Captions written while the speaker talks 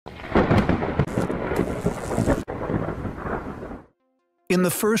In the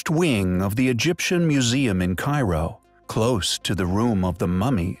first wing of the Egyptian Museum in Cairo, close to the room of the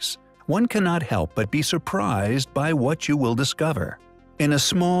mummies, one cannot help but be surprised by what you will discover. In a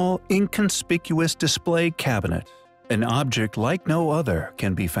small, inconspicuous display cabinet, an object like no other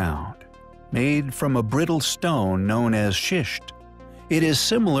can be found. Made from a brittle stone known as schist, it is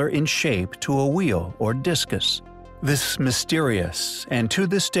similar in shape to a wheel or discus. This mysterious and to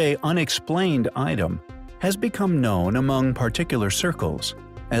this day unexplained item has become known among particular circles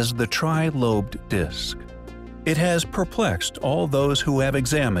as the Tri-Lobed disc. It has perplexed all those who have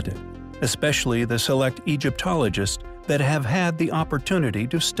examined it, especially the select Egyptologists that have had the opportunity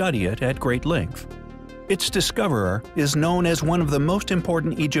to study it at great length. Its discoverer is known as one of the most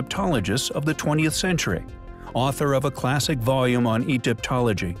important Egyptologists of the 20th century, author of a classic volume on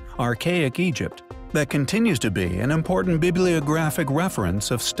Egyptology, Archaic Egypt, that continues to be an important bibliographic reference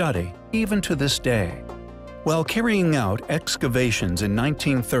of study even to this day. While carrying out excavations in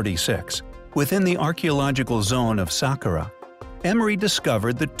 1936 within the archaeological zone of Saqqara, Emery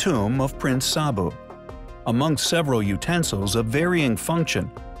discovered the tomb of Prince Sabu. Among several utensils of varying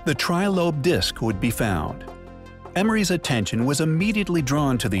function, the Tri-Lobed disc would be found. Emery's attention was immediately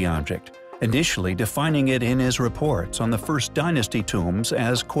drawn to the object, initially defining it in his reports on the First Dynasty tombs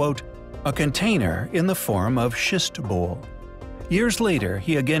as, quote, a container in the form of schist bowl. Years later,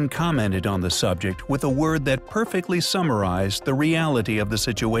 he again commented on the subject with a word that perfectly summarized the reality of the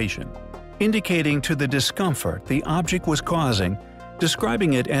situation, indicating to the discomfort the object was causing,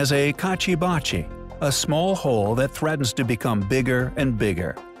 describing it as a kachibachi, a small hole that threatens to become bigger and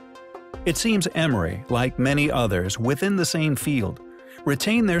bigger. It seems Emery, like many others within the same field,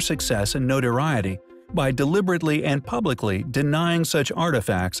 retained their success and notoriety by deliberately and publicly denying such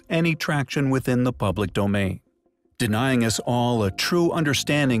artifacts any traction within the public domain, denying us all a true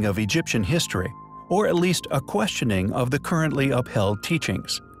understanding of Egyptian history, or at least a questioning of the currently upheld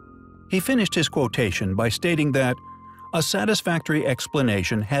teachings. He finished his quotation by stating that a satisfactory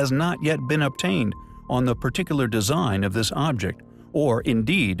explanation has not yet been obtained on the particular design of this object, or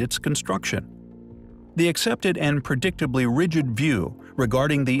indeed its construction. The accepted and predictably rigid view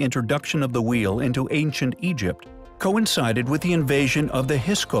regarding the introduction of the wheel into ancient Egypt coincided with the invasion of the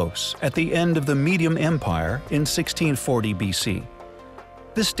Hyksos at the end of the Median Empire in 1640 BC,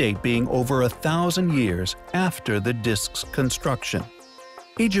 this date being over 1,000 years after the disc's construction.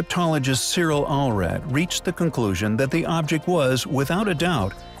 Egyptologist Cyril Allred reached the conclusion that the object was, without a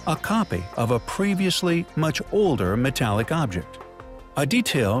doubt, a copy of a previously much older metallic object. A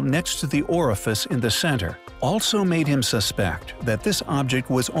detail next to the orifice in the center also made him suspect that this object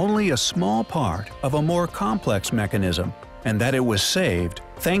was only a small part of a more complex mechanism, and that it was saved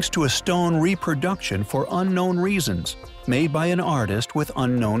thanks to a stone reproduction for unknown reasons made by an artist with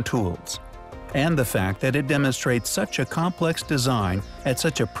unknown tools. And the fact that it demonstrates such a complex design at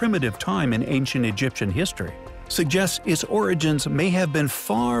such a primitive time in ancient Egyptian history suggests its origins may have been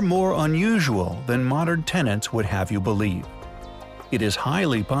far more unusual than modern tenets would have you believe. It is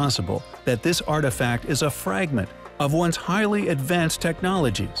highly possible that this artifact is a fragment of once highly advanced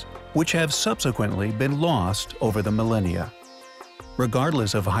technologies, which have subsequently been lost over the millennia.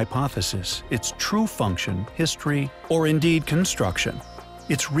 Regardless of hypothesis, its true function, history, or indeed construction,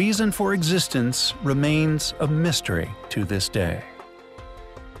 its reason for existence remains a mystery to this day.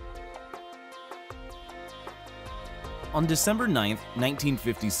 On December 9,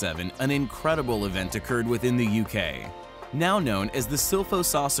 1957, an incredible event occurred within the UK. Now known as the Silpho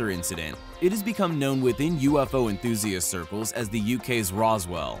Saucer Incident, it has become known within UFO enthusiast circles as the UK's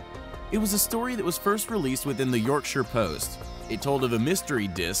Roswell. It was a story that was first released within the Yorkshire Post. It told of a mystery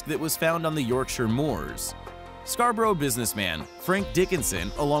disc that was found on the Yorkshire moors. Scarborough businessman Frank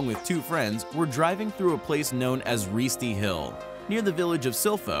Dickinson, along with two friends, were driving through a place known as Reesty Hill, near the village of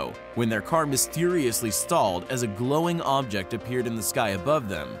Silpho, when their car mysteriously stalled as a glowing object appeared in the sky above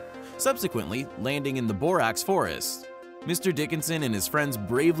them, subsequently landing in the borax forest. Mr. Dickinson and his friends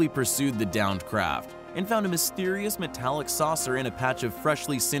bravely pursued the downed craft and found a mysterious metallic saucer in a patch of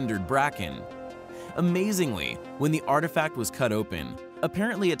freshly cindered bracken. Amazingly, when the artifact was cut open,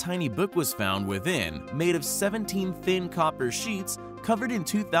 apparently a tiny book was found within, made of 17 thin copper sheets covered in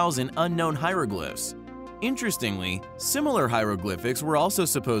 2,000 unknown hieroglyphs. Interestingly, similar hieroglyphics were also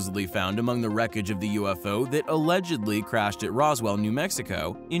supposedly found among the wreckage of the UFO that allegedly crashed at Roswell, New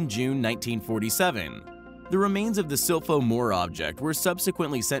Mexico in June 1947. The remains of the Silpho Moor object were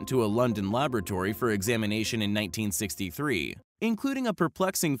subsequently sent to a London laboratory for examination in 1963, including a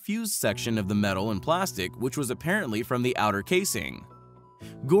perplexing fused section of the metal and plastic which was apparently from the outer casing.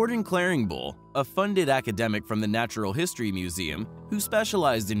 Gordon Claringbull, a funded academic from the Natural History Museum who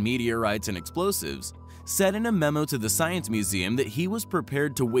specialized in meteorites and explosives, said in a memo to the Science Museum that he was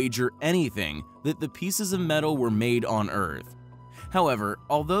prepared to wager anything that the pieces of metal were made on Earth. However,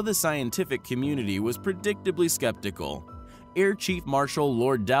 although the scientific community was predictably skeptical, Air Chief Marshal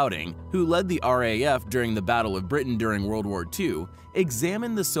Lord Dowding, who led the RAF during the Battle of Britain during World War II,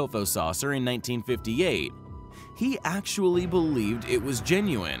 examined the Silpho saucer in 1958. He actually believed it was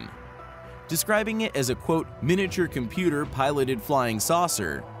genuine. Describing it as a, quote, miniature computer-piloted flying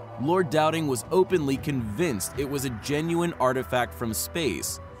saucer, Lord Dowding was openly convinced it was a genuine artifact from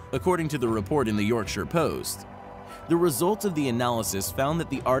space, according to the report in the Yorkshire Post. The results of the analysis found that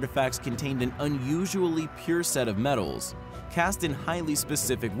the artifacts contained an unusually pure set of metals, cast in highly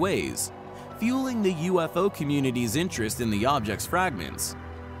specific ways, fueling the UFO community's interest in the object's fragments.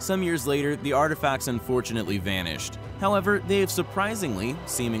 Some years later, the artifacts unfortunately vanished. However, they have surprisingly,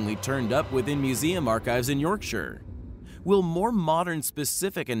 seemingly turned up within museum archives in Yorkshire. Will more modern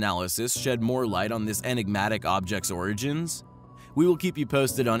specific analysis shed more light on this enigmatic object's origins? We will keep you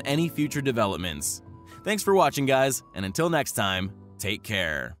posted on any future developments. Thanks for watching, guys, and until next time, take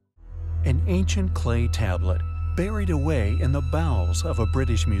care. An ancient clay tablet buried away in the bowels of a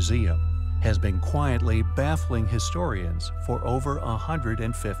British museum has been quietly baffling historians for over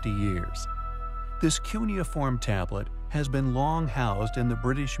 150 years. This cuneiform tablet has been long housed in the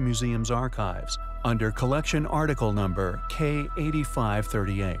British Museum's archives under collection article number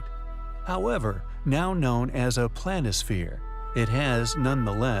K8538. However, now known as a planisphere, it has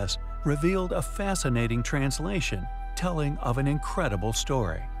nonetheless revealed a fascinating translation telling of an incredible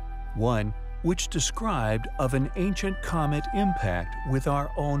story, one which described of an ancient comet impact with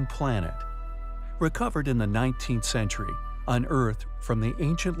our own planet. Recovered in the 19th century, unearthed from the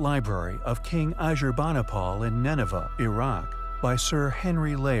ancient library of King Ashurbanipal in Nineveh, Iraq, by Sir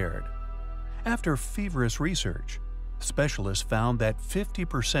Henry Laird. After feverish research, specialists found that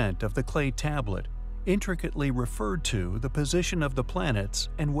 50% of the clay tablet intricately referred to the position of the planets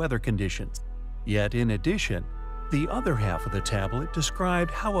and weather conditions. Yet in addition, the other half of the tablet described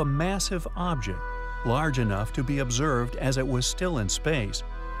how a massive object, large enough to be observed as it was still in space,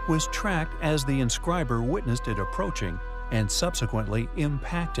 was tracked as the inscriber witnessed it approaching and subsequently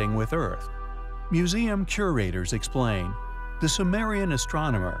impacting with Earth. Museum curators explain, the Sumerian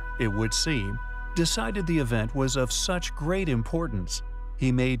astronomer, it would seem, decided the event was of such great importance.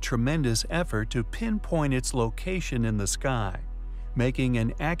 He made tremendous effort to pinpoint its location in the sky, making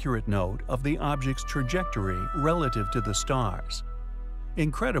an accurate note of the object's trajectory relative to the stars.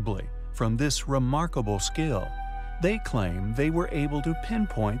 Incredibly, from this remarkable skill, they claim they were able to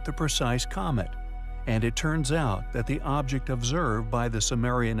pinpoint the precise comet, and it turns out that the object observed by the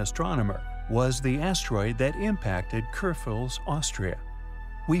Sumerian astronomer was the asteroid that impacted Kurfürst, Austria.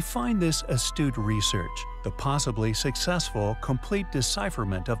 We find this astute research, the possibly successful complete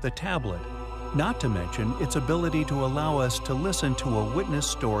decipherment of the tablet, not to mention its ability to allow us to listen to a witness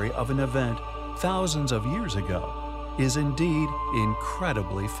story of an event thousands of years ago, is indeed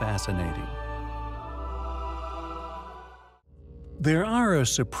incredibly fascinating. There are a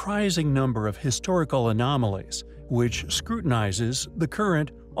surprising number of historical anomalies which scrutinizes the current,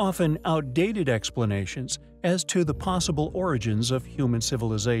 often outdated explanations as to the possible origins of human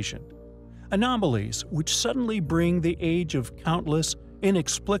civilization. Anomalies which suddenly bring the age of countless,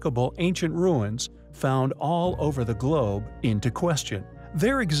 inexplicable ancient ruins found all over the globe into question.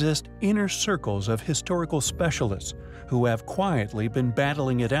 There exist inner circles of historical specialists who have quietly been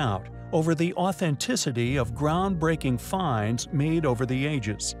battling it out over the authenticity of groundbreaking finds made over the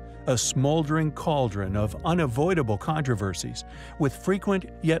ages, a smoldering cauldron of unavoidable controversies with frequent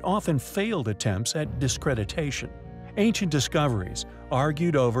yet often failed attempts at discreditation. Ancient discoveries,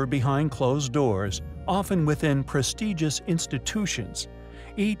 argued over behind closed doors, often within prestigious institutions,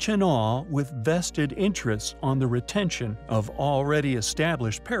 each and all with vested interests on the retention of already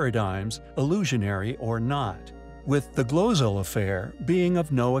established paradigms, illusionary or not, with the Glozell affair being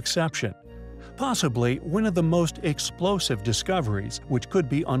of no exception. Possibly one of the most explosive discoveries which could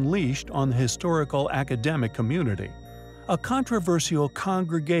be unleashed on the historical academic community. A controversial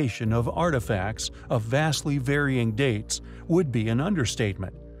congregation of artifacts of vastly varying dates would be an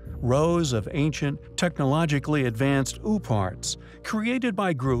understatement. Rows of ancient, technologically advanced ooparts, created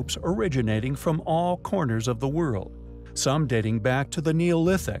by groups originating from all corners of the world, some dating back to the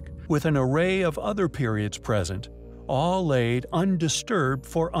Neolithic, with an array of other periods present, all laid undisturbed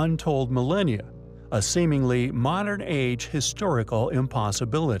for untold millennia, a seemingly modern-age historical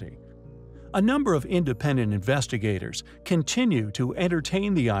impossibility. A number of independent investigators continue to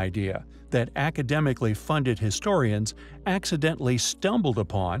entertain the idea that academically funded historians accidentally stumbled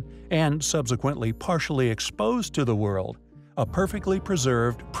upon and subsequently partially exposed to the world a perfectly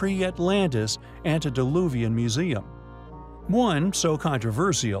preserved pre-Atlantis antediluvian museum. One so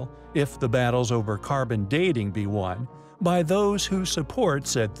controversial, if the battles over carbon dating be won, by those who support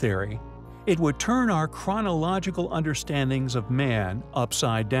said theory, it would turn our chronological understandings of man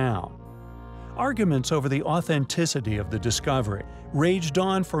upside down. Arguments over the authenticity of the discovery raged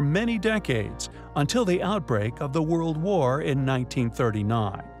on for many decades until the outbreak of the World War in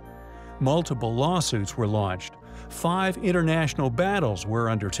 1939. Multiple lawsuits were launched, 5 international battles were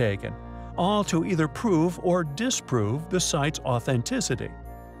undertaken, all to either prove or disprove the site's authenticity.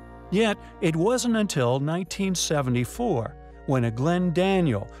 Yet, it wasn't until 1974 when a Glenn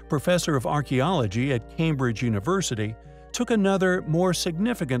Daniel, professor of archaeology at Cambridge University, took another, more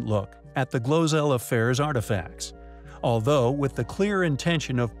significant look at the Glozell Affair's artifacts. Although with the clear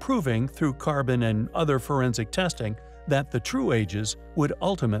intention of proving through carbon and other forensic testing that the true ages would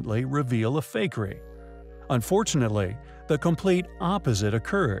ultimately reveal a fakery. Unfortunately, the complete opposite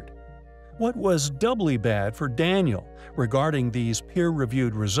occurred. What was doubly bad for Daniel regarding these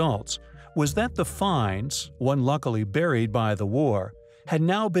peer-reviewed results was that the finds, one luckily buried by the war, had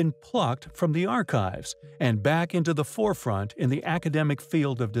now been plucked from the archives and back into the forefront in the academic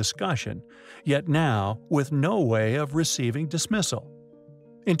field of discussion, yet now with no way of receiving dismissal.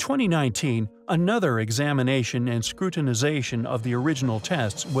 In 2019, another examination and scrutinization of the original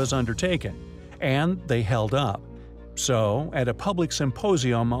tests was undertaken, and they held up. So, at a public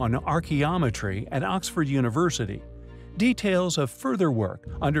symposium on archaeometry at Oxford University, details of further work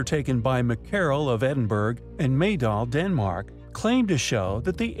undertaken by McCarroll of Edinburgh and Maydal, Denmark, claim to show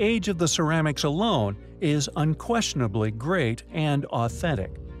that the age of the ceramics alone is unquestionably great and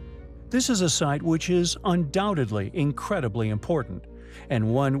authentic. This is a site which is undoubtedly incredibly important,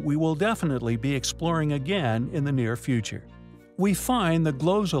 and one we will definitely be exploring again in the near future. We find the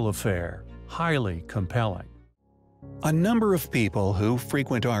Glozell Affair highly compelling. A number of people who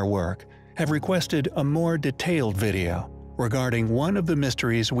frequent our work have requested a more detailed video regarding one of the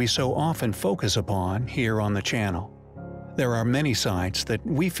mysteries we so often focus upon here on the channel. There are many sites that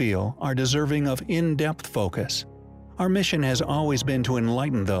we feel are deserving of in-depth focus. Our mission has always been to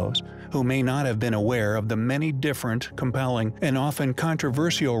enlighten those who may not have been aware of the many different, compelling, and often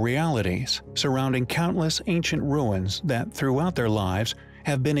controversial realities surrounding countless ancient ruins that throughout their lives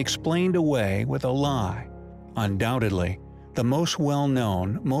have been explained away with a lie. Undoubtedly, the most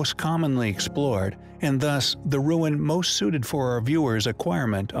well-known, most commonly explored, and thus the ruin most suited for our viewers'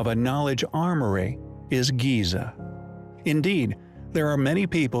 acquirement of a knowledge armory is Giza. Indeed, there are many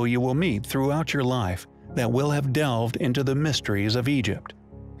people you will meet throughout your life that will have delved into the mysteries of Egypt.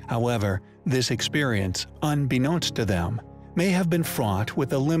 However, this experience, unbeknownst to them, may have been fraught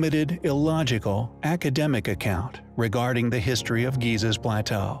with a limited, illogical, academic account regarding the history of Giza's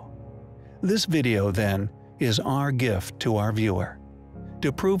plateau. This video, then, is our gift to our viewer,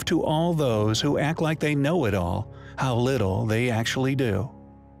 to prove to all those who act like they know it all how little they actually do.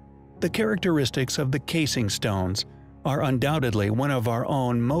 The characteristics of the casing stones are undoubtedly one of our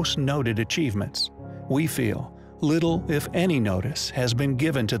own most noted achievements. We feel little, if any, notice has been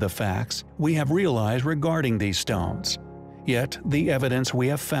given to the facts we have realized regarding these stones, yet the evidence we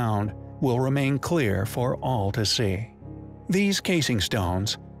have found will remain clear for all to see. These casing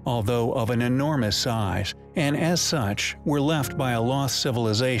stones, although of an enormous size, and as such were left by a lost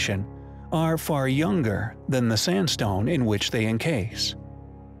civilization, are far younger than the sandstone in which they encase.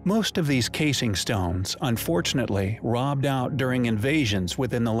 Most of these casing stones, unfortunately robbed out during invasions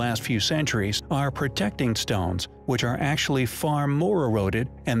within the last few centuries, are protecting stones which are actually far more eroded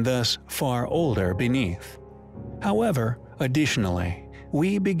and thus far older beneath. However, additionally,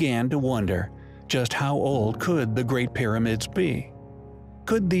 we began to wonder just how old could the Great Pyramids be?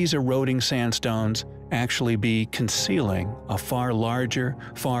 Could these eroding sandstones actually be concealing a far larger,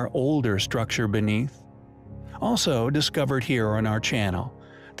 far older structure beneath? Also discovered here on our channel,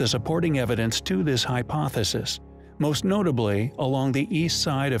 the supporting evidence to this hypothesis, most notably along the east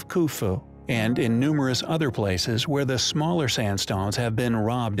side of Khufu and in numerous other places where the smaller sandstones have been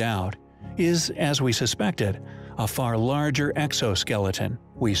robbed out, is, as we suspected, a far larger exoskeleton.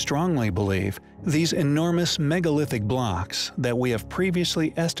 We strongly believe these enormous megalithic blocks that we have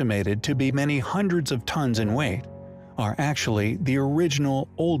previously estimated to be many hundreds of tons in weight are actually the original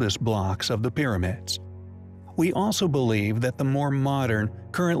oldest blocks of the pyramids. We also believe that the more modern,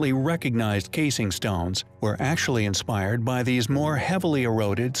 currently recognized casing stones were actually inspired by these more heavily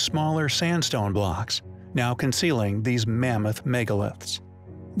eroded, smaller sandstone blocks, now concealing these mammoth megaliths.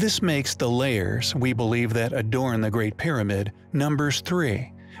 This makes the layers we believe that adorn the Great Pyramid numbers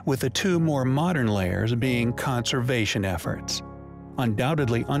 3, with the 2 more modern layers being conservation efforts,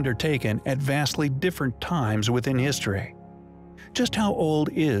 undoubtedly undertaken at vastly different times within history. Just how old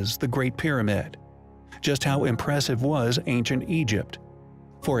is the Great Pyramid? Just how impressive was ancient Egypt?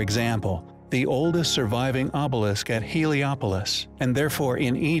 For example, the oldest surviving obelisk at Heliopolis, and therefore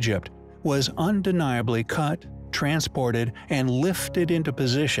in Egypt, was undeniably cut, transported, and lifted into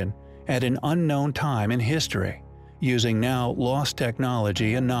position at an unknown time in history, using now lost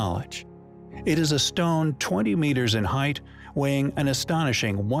technology and knowledge. It is a stone 20 meters in height, weighing an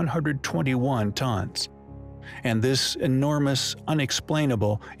astonishing 121 tons. And this enormous,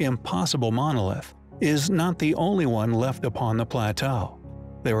 unexplainable, impossible monolith is not the only one left upon the plateau.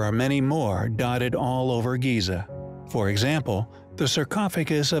 There are many more dotted all over Giza. For example, the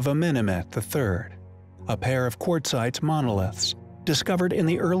sarcophagus of Amenemhet III. A pair of quartzite monoliths, discovered in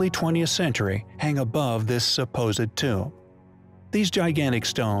the early 20th century, hang above this supposed tomb. These gigantic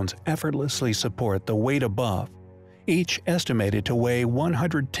stones effortlessly support the weight above, each estimated to weigh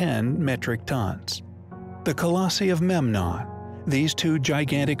 110 metric tons. The Colossi of Memnon. These two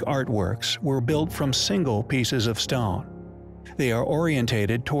gigantic artworks were built from single pieces of stone. They are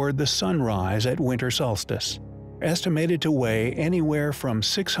orientated toward the sunrise at winter solstice, estimated to weigh anywhere from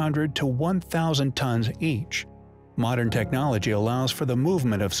 600 to 1,000 tons each. Modern technology allows for the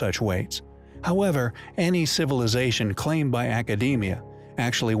movement of such weights. However, any civilization claimed by academia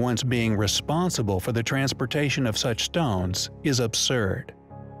actually once being responsible for the transportation of such stones is absurd.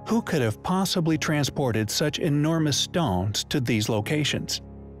 Who could have possibly transported such enormous stones to these locations?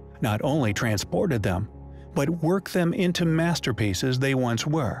 Not only transported them, but worked them into masterpieces they once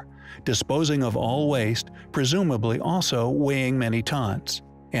were, disposing of all waste, presumably also weighing many tons.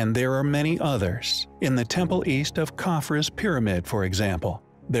 And there are many others. In the temple east of Khafra's pyramid, for example,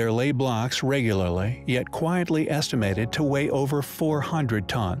 there lay blocks regularly, yet quietly estimated to weigh over 400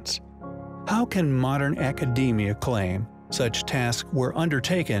 tons. How can modern academia claim such tasks were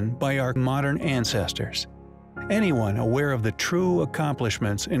undertaken by our modern ancestors? Anyone aware of the true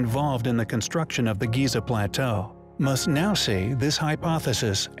accomplishments involved in the construction of the Giza Plateau must now see this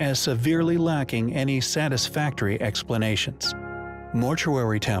hypothesis as severely lacking any satisfactory explanations.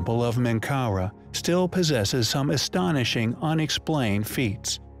 Mortuary Temple of Menkaure still possesses some astonishing unexplained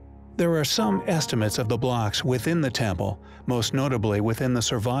feats. There are some estimates of the blocks within the temple, most notably within the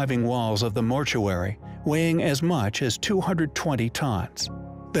surviving walls of the mortuary, weighing as much as 220 tons.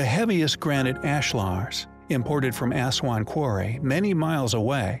 The heaviest granite ashlars, imported from Aswan Quarry many miles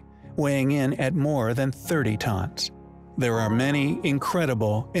away, weighing in at more than 30 tons. There are many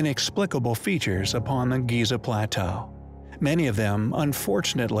incredible, inexplicable features upon the Giza Plateau. Many of them,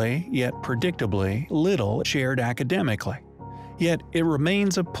 unfortunately, yet predictably, little shared academically. Yet it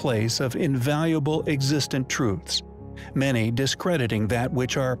remains a place of invaluable existent truths, many discrediting that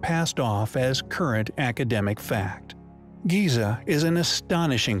which are passed off as current academic fact. Giza is an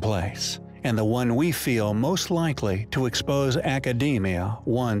astonishing place, and the one we feel most likely to expose academia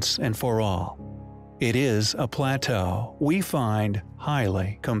once and for all. It is a plateau we find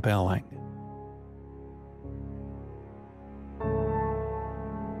highly compelling.